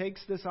Jesus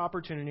takes this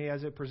opportunity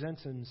as it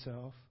presents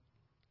himself,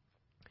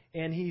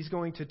 and he's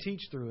going to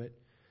teach through it.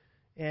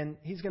 And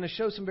he's going to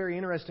show some very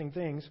interesting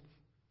things.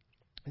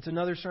 It's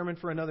another sermon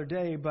for another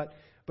day, but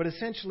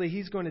essentially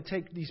he's going to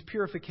take these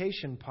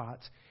purification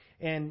pots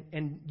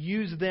and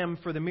use them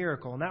for the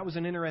miracle. And that was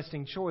an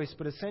interesting choice,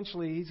 but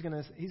essentially he's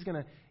going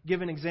to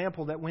give an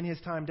example that when his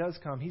time does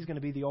come, he's going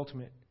to be the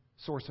ultimate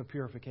source of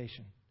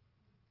purification.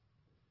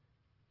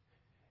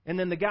 And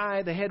then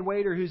the head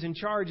waiter who's in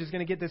charge is going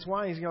to get this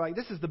wine. He's going to be like,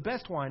 this is the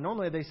best wine.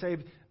 Normally they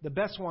save the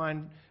best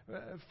wine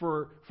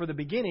for the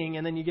beginning,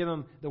 and then you give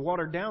them the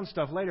watered down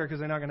stuff later because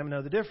they're not going to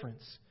know the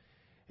difference.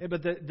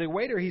 But the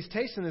waiter, he's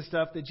tasting the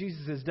stuff that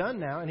Jesus has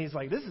done now, and he's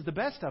like, this is the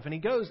best stuff. And he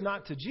goes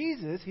not to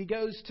Jesus, he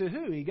goes to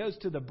who? He goes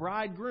to the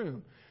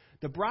bridegroom.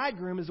 The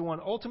bridegroom is the one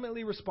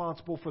ultimately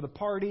responsible for the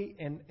party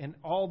and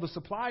all the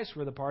supplies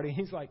for the party. And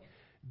he's like,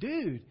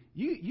 dude,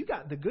 you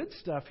got the good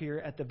stuff here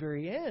at the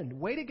very end.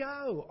 Way to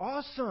go.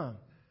 Awesome.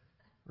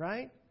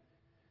 Right?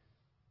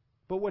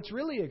 But what's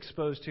really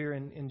exposed here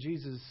in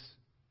Jesus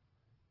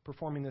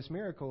performing this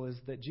miracle is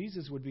that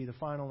Jesus would be the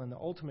final and the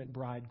ultimate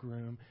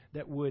bridegroom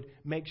that would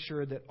make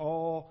sure that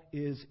all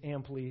is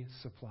amply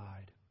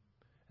supplied.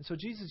 And so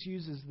Jesus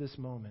uses this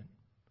moment.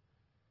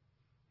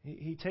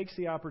 He takes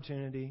the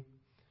opportunity,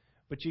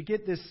 but you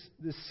get this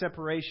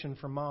separation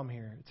from Mom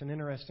here. It's an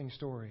interesting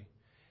story.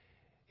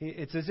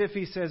 It's as if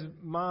he says,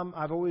 Mom,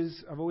 I've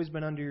always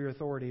been under your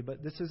authority,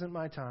 but this isn't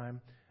my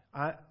time.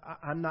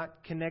 I'm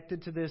not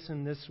connected to this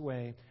in this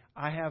way.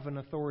 I have an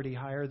authority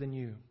higher than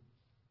you,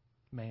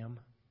 ma'am.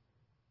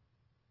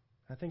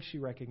 I think she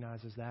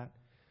recognizes that.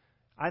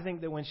 I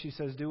think that when she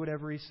says, do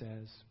whatever he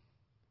says,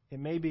 it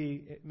may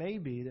be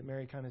that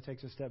Mary kind of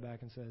takes a step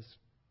back and says,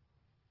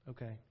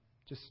 okay,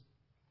 just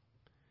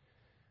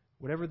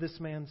whatever this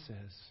man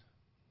says,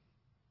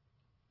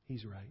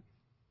 he's right.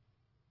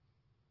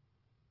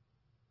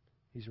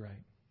 He's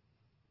right.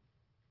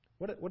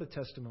 What a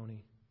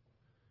testimony.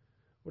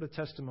 What a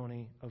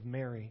testimony of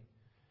Mary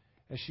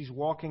as she's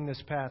walking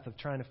this path of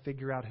trying to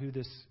figure out who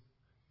this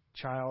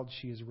child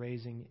she is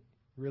raising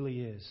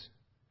really is.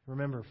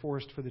 Remember,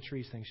 forest for the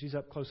trees thing. She's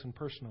up close and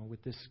personal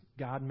with this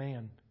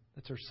God-man.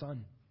 That's her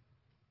son,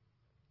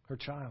 her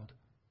child.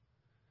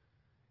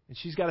 And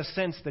she's got a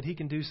sense that he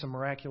can do some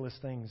miraculous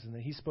things and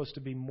that he's supposed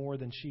to be more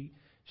than she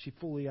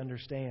fully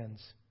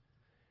understands.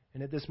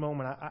 And at this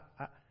moment,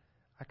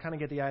 I kind of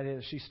get the idea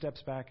that she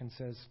steps back and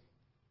says,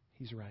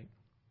 he's right.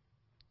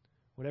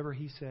 Whatever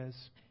he says,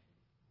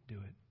 do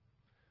it.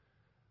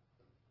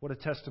 What a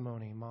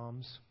testimony,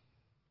 moms,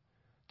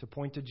 to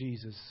point to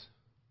Jesus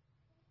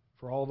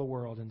for all the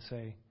world and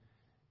say,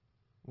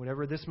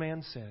 whatever this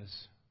man says,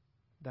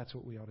 that's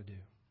what we ought to do.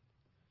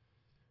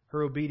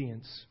 Her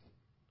obedience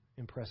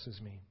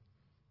impresses me.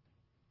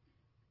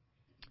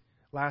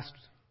 Last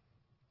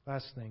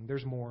thing.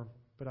 There's more,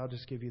 but I'll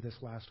just give you this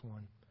last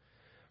one.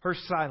 Her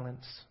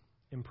silence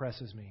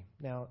impresses me.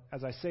 Now,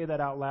 as I say that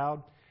out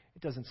loud,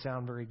 it doesn't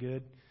sound very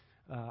good.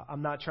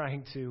 I'm not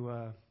trying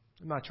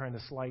to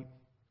slight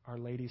our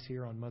ladies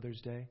here on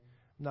Mother's Day.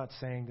 I'm not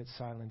saying that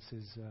silence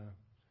is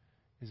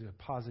a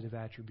positive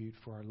attribute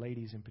for our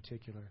ladies in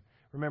particular.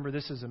 Remember,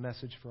 this is a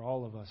message for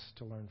all of us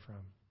to learn from,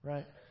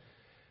 right?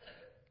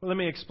 Well, let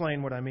me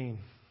explain what I mean.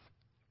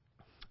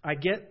 I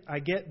get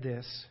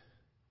this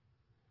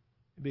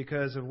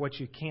because of what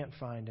you can't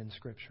find in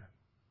Scripture.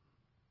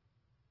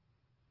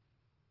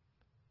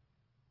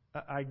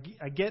 I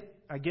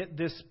get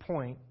this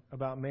point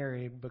about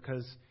Mary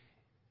because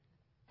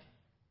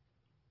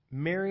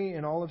Mary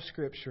in all of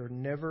Scripture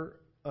never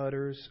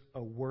utters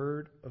a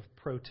word of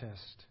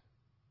protest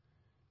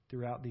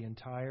throughout the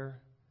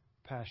entire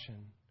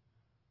passion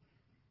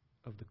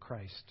of the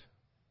Christ,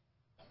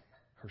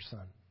 her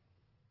son.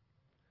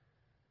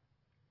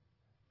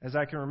 As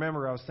I can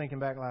remember, I was thinking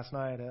back last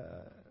night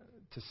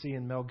to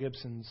seeing Mel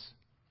Gibson's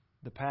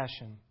The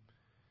Passion.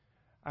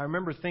 I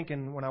remember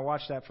thinking when I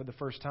watched that for the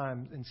first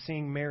time and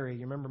seeing Mary.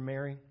 You remember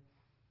Mary?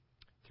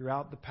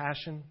 Throughout the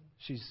Passion,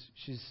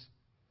 she's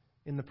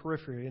in the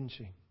periphery, isn't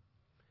she?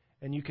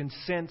 And you can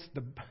sense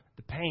the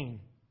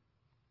pain.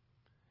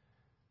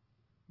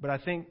 But I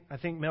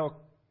think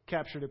Mel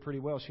captured it pretty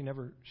well. She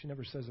never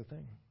says a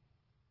thing.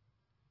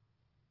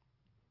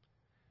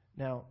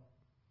 Now,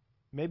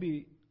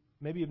 maybe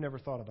you've never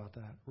thought about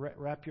that.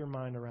 Wrap your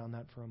mind around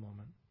that for a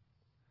moment.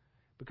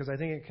 Because I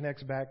think it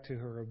connects back to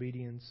her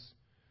obedience,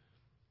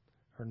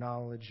 her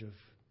knowledge of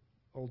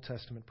Old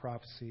Testament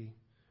prophecy,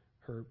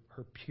 her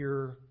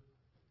pure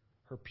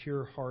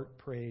heart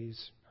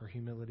praise, her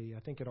humility. I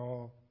think it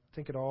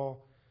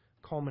all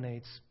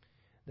culminates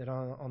that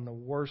on the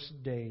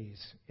worst days,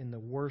 in the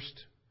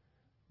worst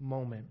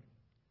moment,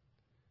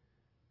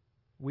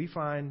 we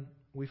find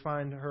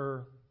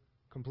her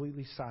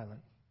completely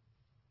silent.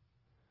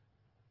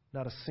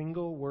 Not a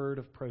single word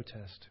of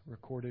protest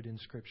recorded in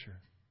Scripture.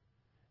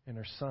 And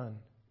her son,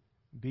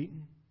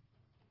 beaten,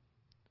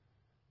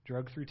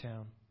 dragged through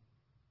town,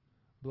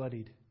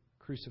 bloodied,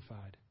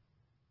 crucified.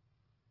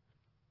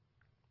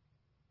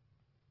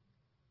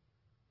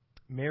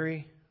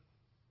 Mary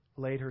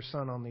laid her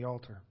son on the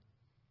altar.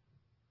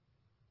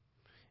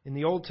 In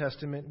the Old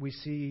Testament, we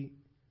see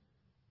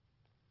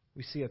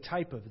a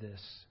type of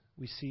this.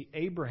 We see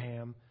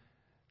Abraham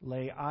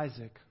lay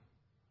Isaac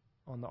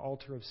on the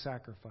altar of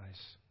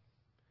sacrifice.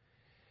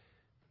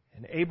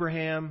 And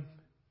Abraham,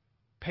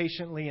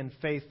 patiently and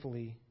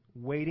faithfully,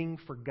 waiting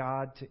for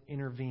God to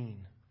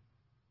intervene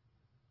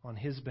on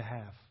his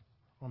behalf,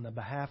 on the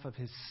behalf of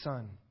his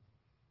son.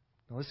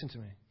 Now listen to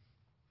me.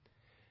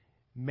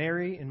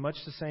 Mary, in much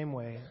the same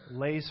way,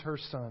 lays her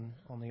son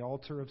on the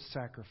altar of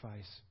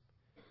sacrifice,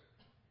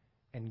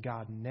 and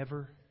God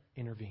never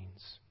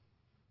intervenes.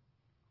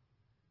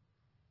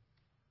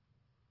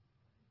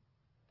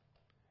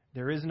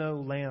 There is no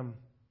lamb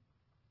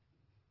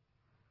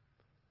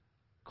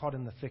caught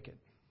in the thicket.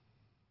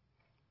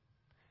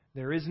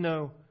 There is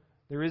no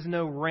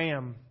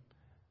ram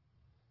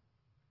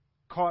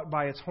caught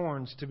by its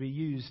horns to be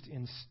used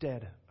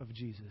instead of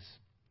Jesus.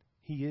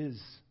 He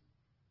is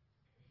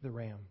the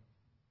ram.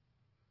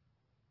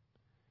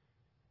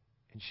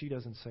 And she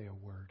doesn't say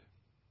a word.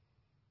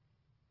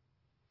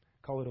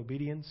 Call it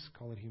obedience,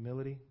 call it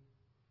humility,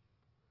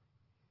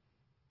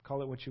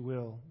 call it what you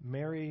will.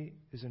 Mary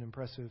is an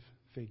impressive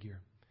figure.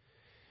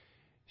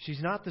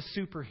 She's not the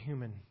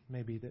superhuman,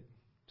 maybe, that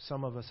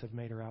some of us have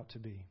made her out to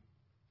be.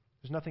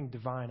 There's nothing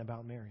divine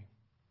about Mary.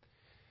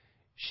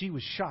 She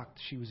was shocked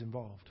she was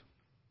involved.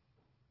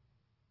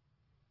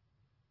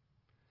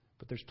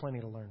 But there's plenty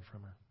to learn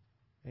from her.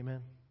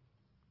 Amen?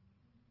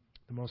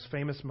 The most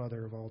famous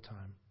mother of all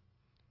time.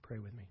 Pray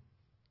with me.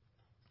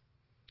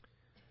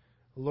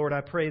 Lord,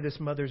 I pray this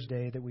Mother's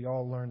Day that we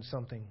all learn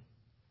something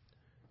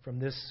from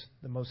this,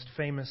 the most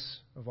famous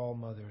of all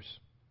mothers.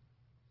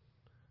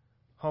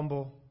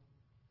 Humble,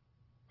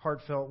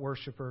 heartfelt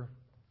worshiper,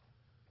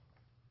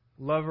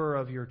 lover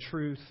of your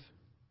truth,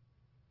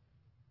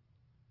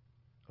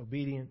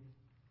 obedient,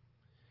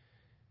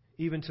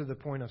 even to the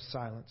point of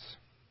silence.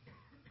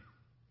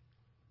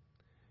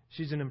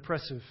 She's an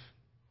impressive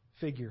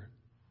figure.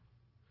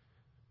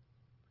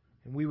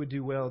 And we would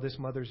do well this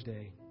Mother's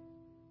Day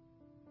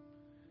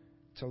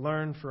to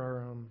learn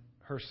from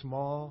her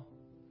small,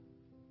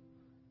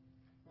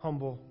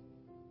 humble,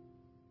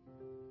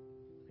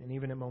 and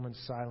even at moments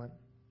silent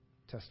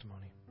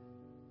testimony.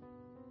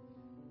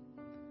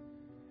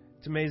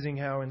 It's amazing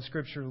how in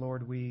Scripture,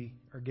 Lord, we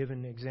are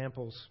given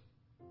examples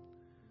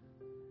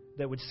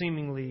that would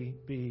seemingly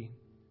be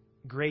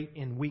great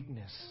in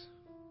weakness,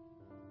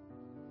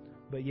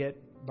 but yet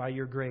by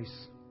your grace,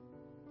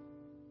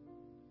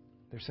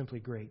 they're simply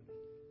great.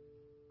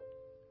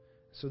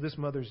 So this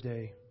Mother's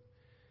Day,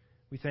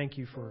 we thank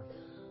you for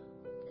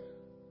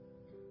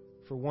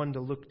one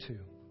to look to,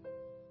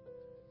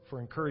 for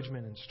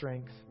encouragement and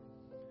strength.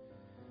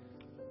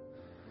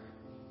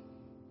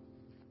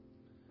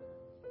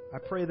 I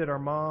pray that our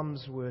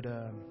moms would,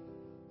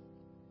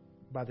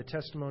 by the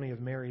testimony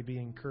of Mary, be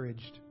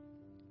encouraged,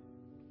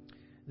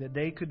 that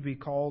they could be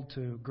called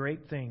to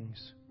great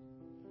things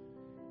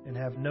and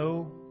have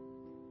no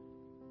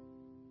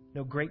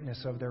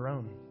greatness of their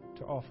own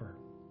to offer.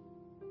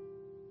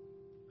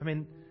 I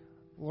mean,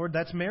 Lord,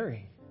 that's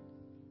Mary.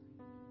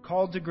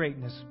 Called to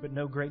greatness, but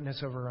no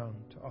greatness of her own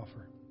to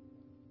offer.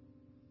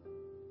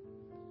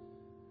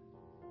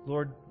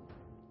 Lord,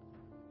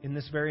 in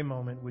this very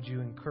moment, would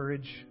you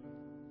encourage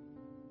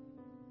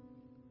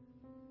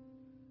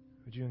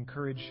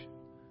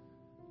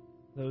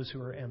those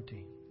who are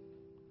empty,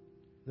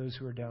 those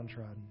who are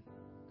downtrodden,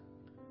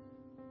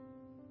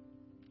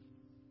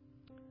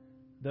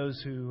 those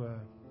who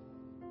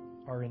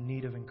are in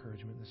need of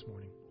encouragement this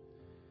morning?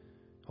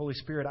 Holy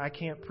Spirit, I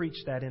can't preach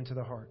that into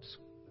the hearts.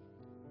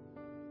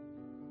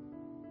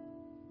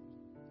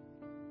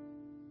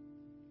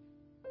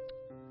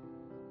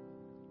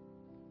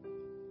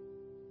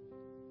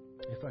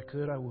 If I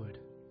could, I would.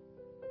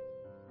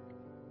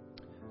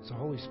 So,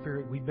 Holy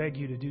Spirit, we beg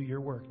you to do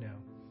your work now.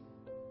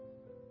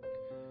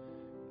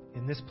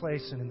 In this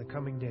place and in the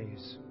coming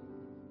days.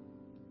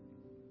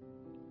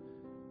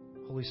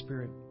 Holy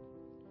Spirit,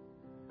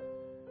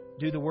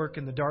 do the work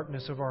in the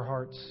darkness of our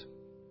hearts.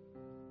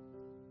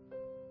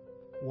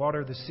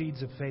 Water the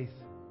seeds of faith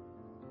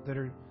that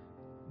are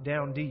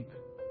down deep.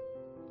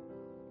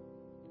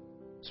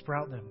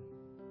 Sprout them.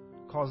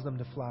 Cause them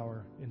to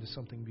flower into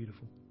something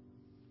beautiful.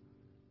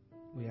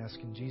 We ask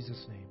in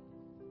Jesus' name.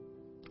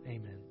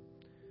 Amen.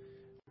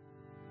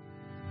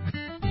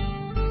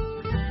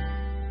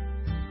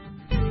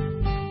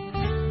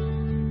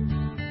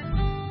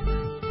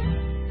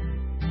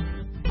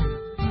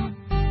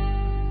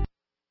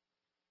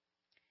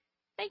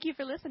 Thank you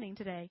for listening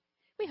today.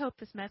 We hope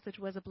this message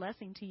was a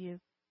blessing to you.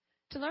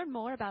 To learn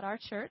more about our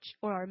church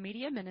or our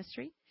media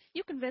ministry,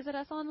 you can visit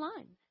us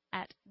online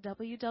at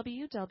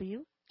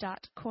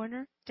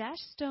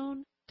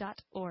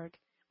www.corner-stone.org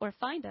or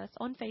find us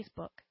on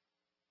Facebook.